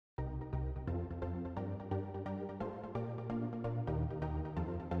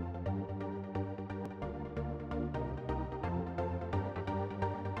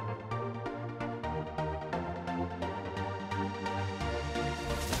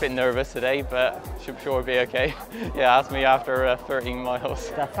bit nervous today, but should sure be okay. Yeah, ask me after 13 miles.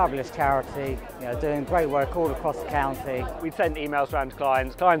 They're a fabulous charity, doing great work all across the county. We've sent emails around to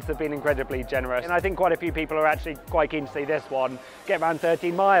clients. Clients have been incredibly generous, and I think quite a few people are actually quite keen to see this one get around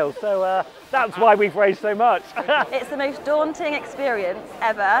 13 miles. So that's why we've raised so much. It's the most daunting experience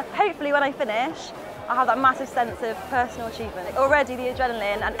ever. Hopefully when I finish, I have that massive sense of personal achievement. Already the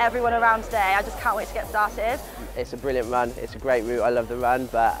adrenaline and everyone around today, I just can't wait to get started. It's a brilliant run, it's a great route, I love the run,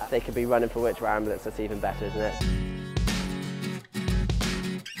 but they could be running for Wiltshire Ambulance, that's even better, isn't it?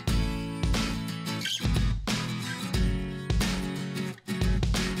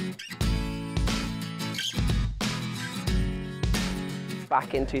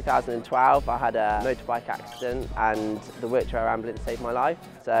 Back in 2012, I had a motorbike accident and the Wiltshire Ambulance saved my life.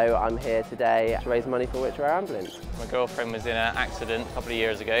 So I'm here today to raise money for Wiltshire Ambulance. My girlfriend was in an accident a couple of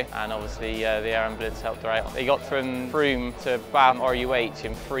years ago, and obviously the air ambulance helped her out. They got from Frome to Bath RUH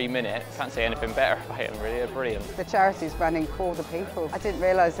in 3 minutes. Can't say anything better about them, really. They're brilliant. The charity's running for the people. I didn't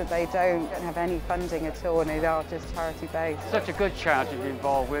realise that they don't have any funding at all, and they are just charity based. Such a good charity to be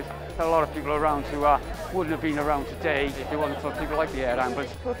involved with. There are a lot of people around who wouldn't have been around today if it wasn't for people like the air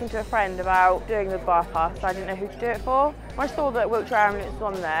ambulance. Talking to a friend about doing the bypass, I didn't know who to do it for. When I saw that Wiltshire Ambulance was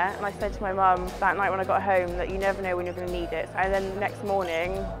on there, and I said to my mum that night when I got home that you never know when you're going to need it. And then the next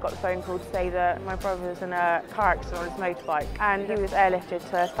morning, got the phone call to say that my brother was in a car accident on his motorbike, and he was airlifted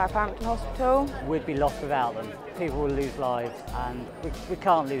to Southampton Hospital. We'd be lost without them. People will lose lives, and we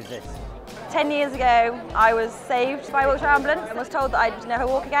can't lose this. 10 years ago, I was saved by Wiltshire Ambulance and was told that I'd never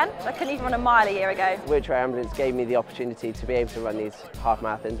walk again. I couldn't even run a mile a year ago. Wiltshire Ambulance gave me the opportunity to be able to run these half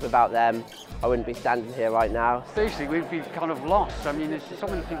marathons. Without them, I wouldn't be standing here right now. Basically, we'd be kind of lost. I mean, there's so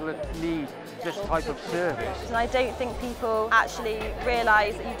many people that need this type of service. And I don't think people actually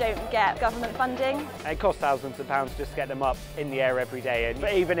realise that you don't get government funding. It costs thousands of pounds just to get them up in the air every day.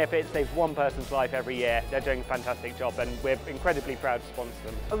 But even if it saves one person's life every year, they're doing a fantastic job, and we're incredibly proud to sponsor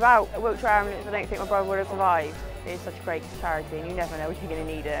them. Without Wiltshire Ambulance, I don't think my brother would have survived. It's such a great charity, and you never know when you're going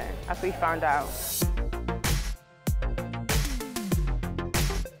to need it, as we found out.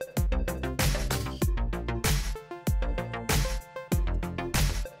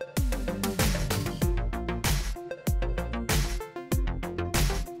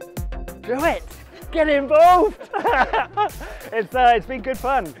 Do it! Get involved! It's been good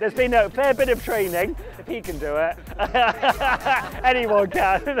fun. There's been a fair bit of training. If he can do it, anyone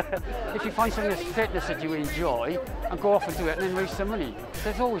can. If you find something that's fitness that you enjoy, and go off and do it and then raise some money.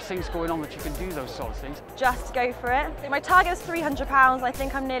 There's always things going on that you can do those sort of things. Just go for it. My target was £300, I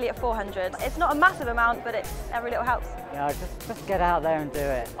think I'm nearly at 400. It's not a massive amount, but every little helps. Just get out there and do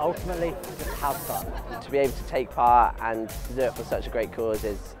it. Ultimately, just have fun. To be able to take part and to do it for such a great cause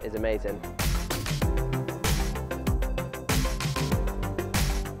is amazing.